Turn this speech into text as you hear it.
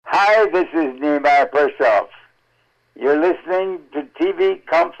Hi, this is Nehemiah Persoff. You're listening to TV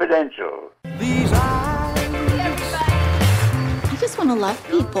Confidential. These eyes, I just want to love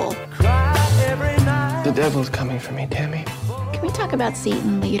people. cry every night. The devil's coming for me, Tammy. Can we talk about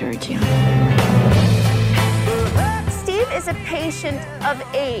Satan later, Jim? Steve is a patient of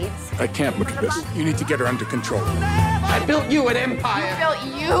AIDS. I can't look at this. You need to get her under control. I built you an empire. Built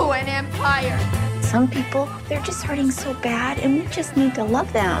you an empire. Some people, they're just hurting so bad, and we just need to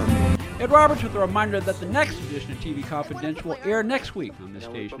love them. Ed Roberts with a reminder that the next edition of TV Confidential will air next week on this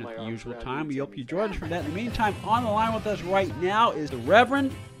station at the usual time. We hope you join us for that. In the meantime, on the line with us right now is the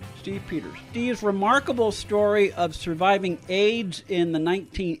Reverend Steve Peters. Steve's remarkable story of surviving AIDS in the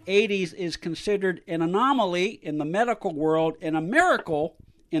 1980s is considered an anomaly in the medical world and a miracle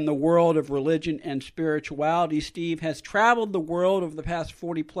in the world of religion and spirituality. Steve has traveled the world over the past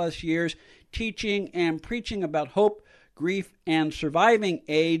 40-plus years, teaching and preaching about hope, grief, and surviving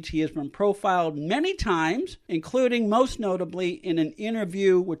AIDS. He has been profiled many times, including most notably in an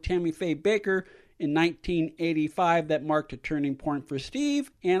interview with Tammy Faye Bakker in 1985 that marked a turning point for Steve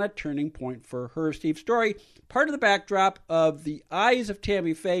and a turning point for her. Steve's story, part of the backdrop of The Eyes of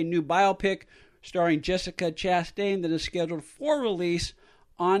Tammy Faye, new biopic starring Jessica Chastain that is scheduled for release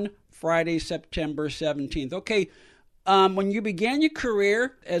on Friday, September 17th. Okay, when you began your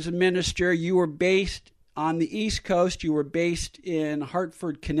career as a minister, you were based on the East Coast. You were based in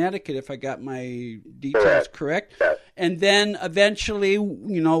Hartford, Connecticut, if I got my details correct. Yes. And then eventually,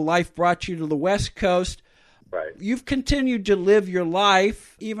 life brought you to the West Coast. Right. You've continued to live your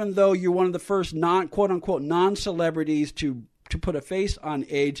life, even though you're one of the first quote-unquote non-celebrities to put a face on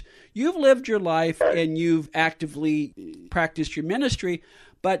AIDS. You've lived your life and you've actively practiced your ministry.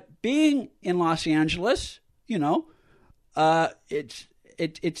 But being in Los Angeles, it's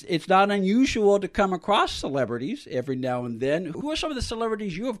not unusual to come across celebrities every now and then. Who are some of the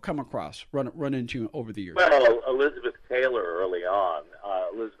celebrities you have come across, run into over the years? Well, Elizabeth Taylor early on.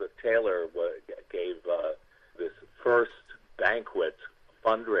 Elizabeth Taylor gave this first banquet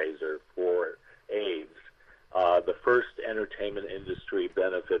fundraiser for AIDS, the first entertainment industry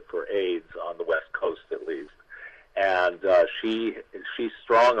benefit for AIDS on the West Coast, at least. And she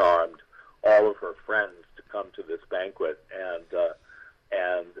strong-armed all of her friends to come to this banquet, and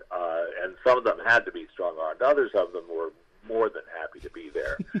some of them had to be strong-armed. Others of them were more than happy to be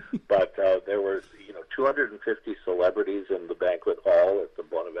there. But there was, 250 celebrities in the banquet hall at the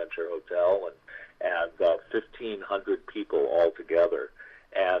Bonaventure Hotel, and 1,500 people altogether.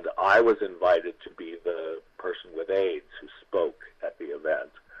 And I was invited to be the person with AIDS who spoke at the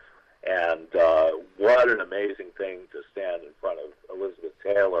event. And what an amazing thing to stand in front of Elizabeth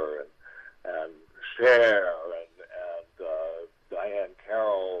Taylor and Cher and Diane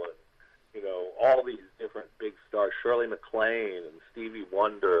Carroll and all these different big stars, Shirley MacLaine and Stevie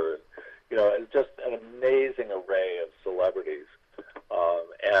Wonder, and just an amazing array of celebrities.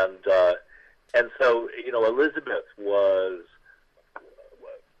 And so Elizabeth was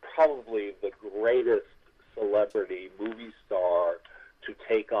probably the greatest celebrity movie star to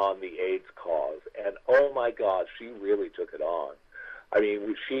take on the AIDS cause, and oh my God, she really took it on. I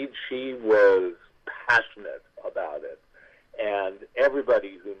mean, she was passionate about it, and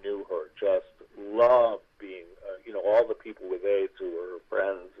everybody who knew her just loved being, all the people with AIDS who were her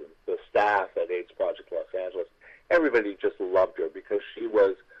friends and the staff at AIDS Project Los Angeles. Everybody just loved her because she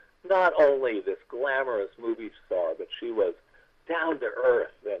was not only this glamorous movie star, but she was down to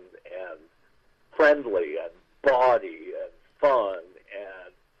earth and friendly and bawdy and fun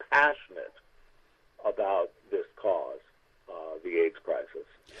and passionate about this cause, the AIDS crisis.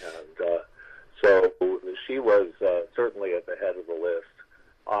 And so she was certainly at the head of the list.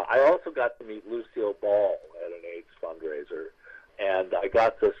 I also got to meet Lucille Ball at an AIDS fundraiser, and I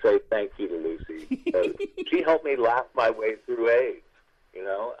got to say thank you to Lucy because she helped me laugh my way through AIDS.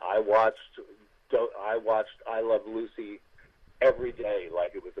 I watched I Love Lucy every day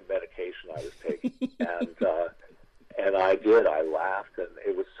like it was a medication I was taking, and I did. I laughed, and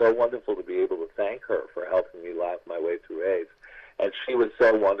it was so wonderful to be able to thank her for helping me laugh my way through AIDS. And she was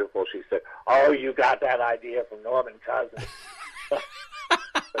so wonderful. She said, "Oh, you got that idea from Norman Cousins.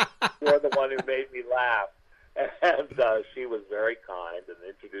 You're the one who made me laugh." And she was very kind and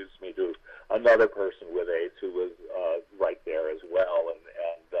introduced me to another person with AIDS who was right there as well, and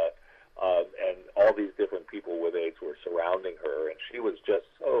all these different people with AIDS were surrounding her, and she was just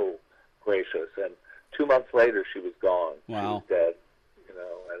so gracious. And 2 months later, she was gone. Wow. She was dead.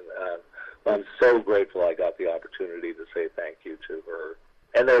 And I'm so grateful I got the opportunity to say thank you to her.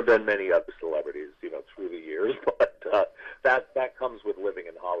 And there have been many other celebrities, through the years, but that comes with living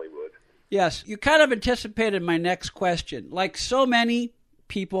in Hollywood. Yes, you kind of anticipated my next question. Like so many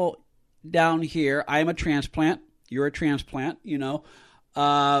people down here. I am a transplant. You're a transplant, you know.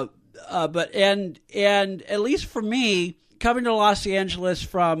 But at least for me, coming to Los Angeles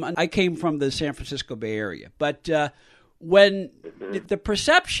I came from the San Francisco Bay Area. But when the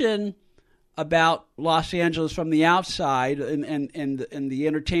perception about Los Angeles from the outside and the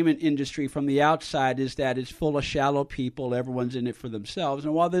entertainment industry from the outside is that it's full of shallow people. Everyone's in it for themselves.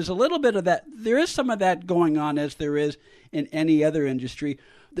 And while there's a little bit of that, there is some of that going on as there is in any other industry.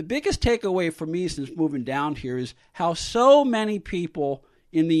 The biggest takeaway for me since moving down here is how so many people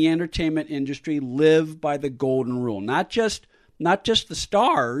in the entertainment industry live by the golden rule. Not just the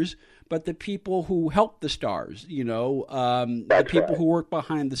stars, but the people who help the stars, you know, the people who work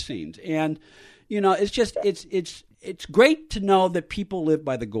behind the scenes. And, you know, it's just, it's great to know that people live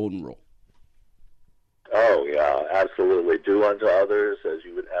by the golden rule. Oh, yeah, absolutely. Do unto others as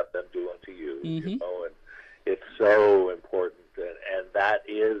you would have them do unto you, you know, and it's so important. And that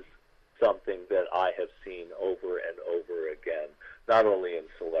is something that I have seen over and over again, not only in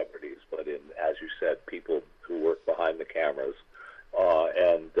celebrities, but in, as you said, people who work behind the cameras.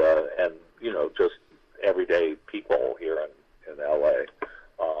 And you know, just everyday people here in L.A.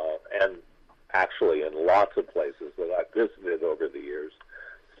 And actually in lots of places that I've visited over the years,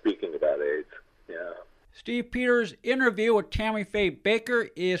 speaking about AIDS. Yeah. Steve Peters' interview with Tammy Faye Bakker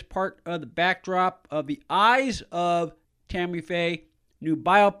is part of the backdrop of The Eyes of Tammy Faye, new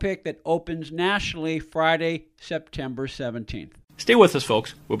biopic that opens nationally Friday, September 17th. Stay with us,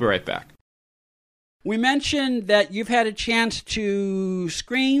 folks. We'll be right back. We mentioned that you've had a chance to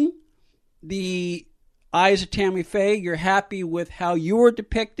screen The Eyes of Tammy Faye. You're happy with how you were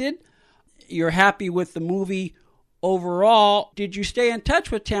depicted. You're happy with the movie overall. Did you stay in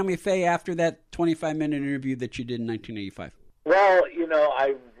touch with Tammy Faye after that 25-minute interview that you did in 1985? Well, you know,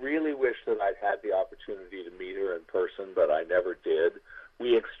 I really wish that I'd had the opportunity to meet her in person, but I never did.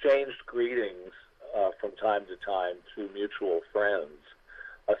 We exchanged greetings from time to time through mutual friends,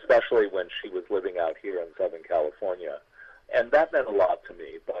 especially when she was living out here in Southern California. And that meant a lot to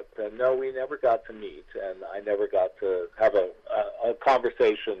me. But no, we never got to meet, and I never got to have a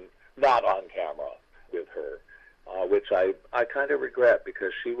conversation not on camera with her, which I kind of regret,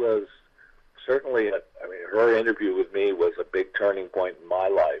 because she was certainly, her interview with me was a big turning point in my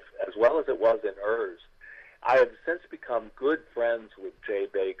life, as well as it was in hers. I have since become good friends with Jay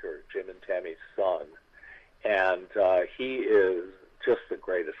Bakker, Jim and Tammy's son, and he is just the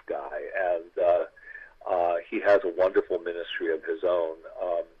greatest guy, and he has a wonderful ministry of his own,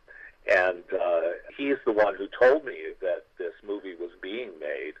 and he's the one who told me that this movie was being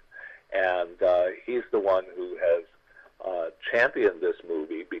made, and he's the one who has championed this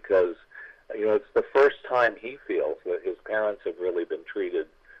movie, because, you know, it's the first time he feels that his parents have really been treated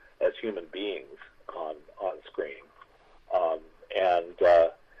as human beings on screen.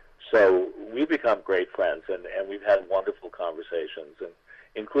 So we've become great friends, and we've had wonderful conversations, and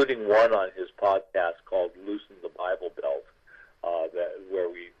including one on his podcast called Loosen the Bible Belt,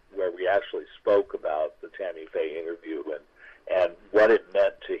 where we actually spoke about the Tammy Faye interview and what it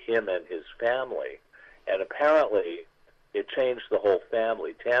meant to him and his family. And apparently it changed the whole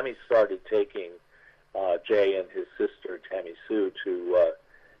family. Tammy started taking Jay and his sister, Tammy Sue,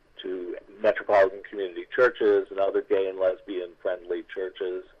 to metropolitan community churches and other gay and lesbian-friendly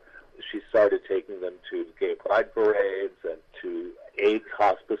churches. She started taking them to gay pride parades and to AIDS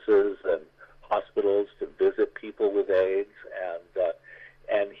hospices and hospitals to visit people with AIDS.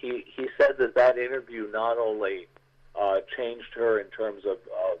 And he said that interview not only changed her in terms of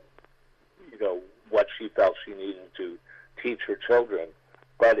you know, what she felt she needed to teach her children,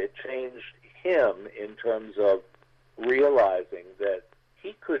 but it changed him in terms of realizing that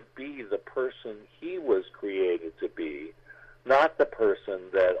he could be the person he was created to be, not the person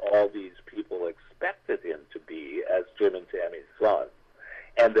that all these people expected him to be as Jim and Tammy's son,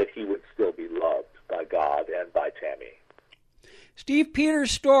 and that he would still be loved by God and by Tammy. Steve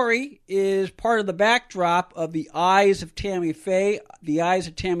Peters' story is part of the backdrop of The Eyes of Tammy Faye. The Eyes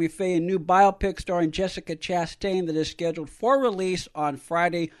of Tammy Faye, a new biopic starring Jessica Chastain that is scheduled for release on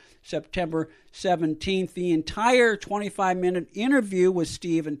Friday, September 17th. The entire 25-minute interview with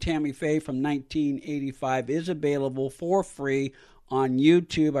Steve and Tammy Faye from 1985 is available for free on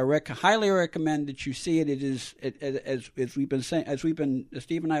YouTube. I highly recommend that you see it. It is, as we've been saying, Steve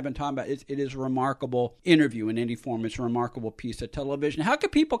and I have been talking about, it is a remarkable interview in any form. It's a remarkable piece of television. How can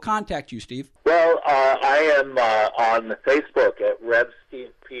people contact you, Steve? Well, I am on Facebook at Rev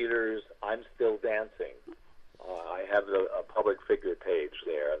Steve Peters. I'm Still Dancing. I have a public figure page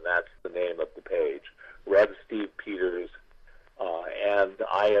there, and that's the name of the page, Rev Steve Peters. And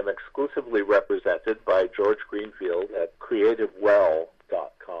I am exclusively represented by George Greenfield at creativewell.net.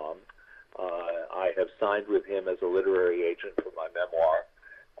 have signed with him as a literary agent for my memoir,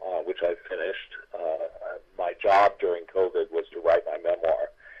 which I finished. My job during COVID was to write my memoir,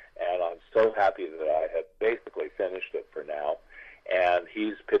 and I'm so happy that I have basically finished it for now. And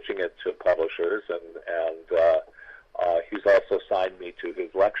he's pitching it to publishers, and he's also signed me to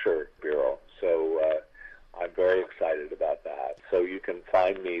his lecture bureau. So I'm very excited about that. So you can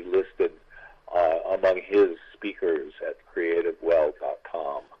find me listed among his speakers at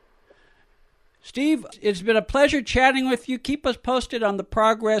creativewell.com. Steve, it's been a pleasure chatting with you. Keep us posted on the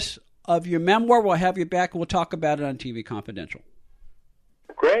progress of your memoir. We'll have you back and we'll talk about it on TV Confidential.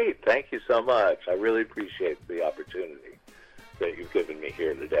 Great. Thank you so much. I really appreciate the opportunity that you've given me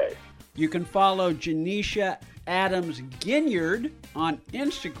here today. You can follow Janisha Adams Ginyard on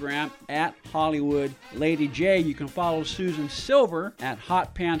Instagram at Hollywood Lady J. You can follow Susan Silver at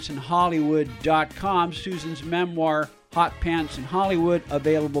hotpantsinhollywood.com. Susan's memoir, Hot Pants in Hollywood,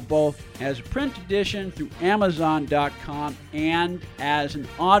 available both as a print edition through Amazon.com and as an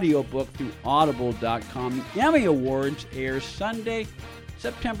audiobook through Audible.com. The Emmy Awards airs Sunday,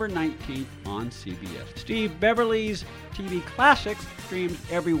 September 19th on CBS. Steve Beverly's TV Classics streams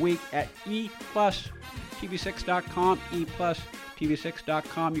every week at eplustv6.com,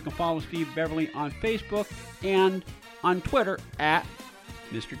 eplustv6.com. You can follow Steve Beverly on Facebook and on Twitter at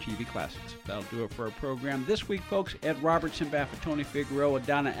Mr. TV Classics. That'll do it for our program this week, folks. Ed Robertson, Tony Figueroa,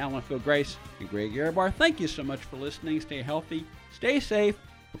 Donna Allen, Phil Grace, and Greg Erebar. Thank you so much for listening. Stay healthy. Stay safe.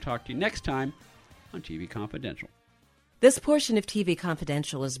 We'll talk to you next time on TV Confidential. This portion of TV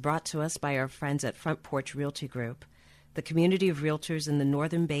Confidential is brought to us by our friends at Front Porch Realty Group, the community of realtors in the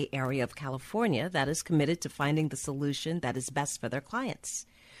Northern Bay Area of California that is committed to finding the solution that is best for their clients.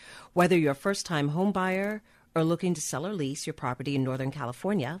 Whether you're a first-time home buyer or looking to sell or lease your property in Northern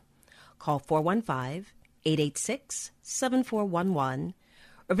California, call 415-886-7411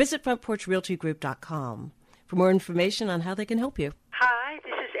 or visit frontporchrealtygroup.com for more information on how they can help you. Hi,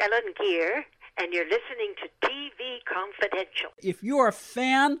 this is Ellen Gear, and you're listening to TV Confidential. If you're a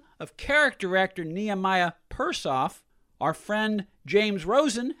fan of character actor Nehemiah Persoff, our friend James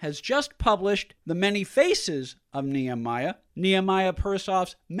Rosen has just published The Many Faces of Nehemiah, Nehemiah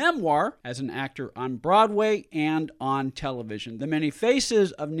Persoff's memoir as an actor on Broadway and on television. The Many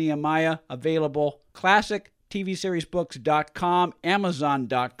Faces of Nehemiah, available classic TVSeriesBooks.com,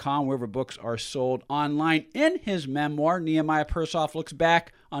 Amazon.com, wherever books are sold online. In his memoir, Nehemiah Persoff looks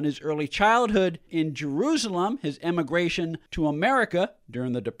back on his early childhood in Jerusalem, his emigration to America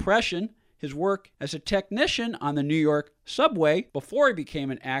during the Depression, his work as a technician on the New York subway before he became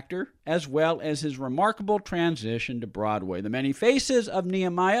an actor, as well as his remarkable transition to Broadway. The Many Faces of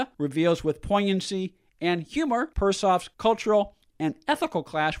Nehemiah reveals with poignancy and humor Persoff's cultural and ethical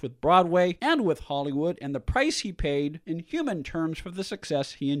clash with Broadway and with Hollywood, and the price he paid in human terms for the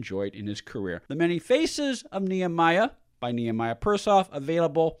success he enjoyed in his career. The Many Faces of Nehemiah by Nehemiah Persoff,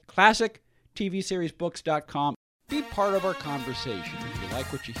 available classic TVSeriesBooks.com. Be part of our conversation. If you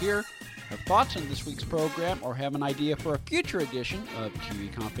like what you hear, have thoughts on this week's program, or have an idea for a future edition of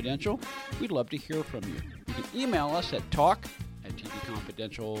TV Confidential, we'd love to hear from you. You can email us at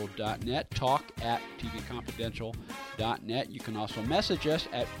talk@tvconfidential.net, talk@tvconfidential.net. You can also message us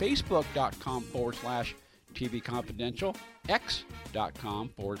at facebook.com/TV Confidential,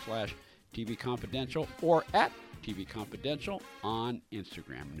 x.com/TV Confidential, or at TV Confidential on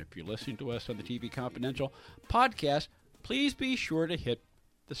Instagram. And if you're listening to us on the TV Confidential podcast, please be sure to hit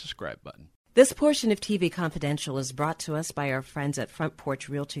the subscribe button. This portion of TV Confidential is brought to us by our friends at Front Porch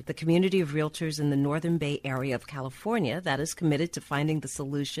Realty, the community of realtors in the Northern Bay Area of California that is committed to finding the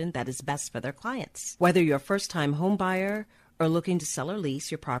solution that is best for their clients. Whether you're a first-time home buyer or looking to sell or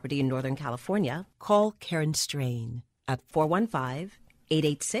lease your property in Northern California, call Karen Strain at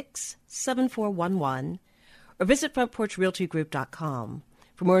 415-886-7411 or visit frontporchrealtygroup.com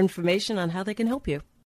for more information on how they can help you.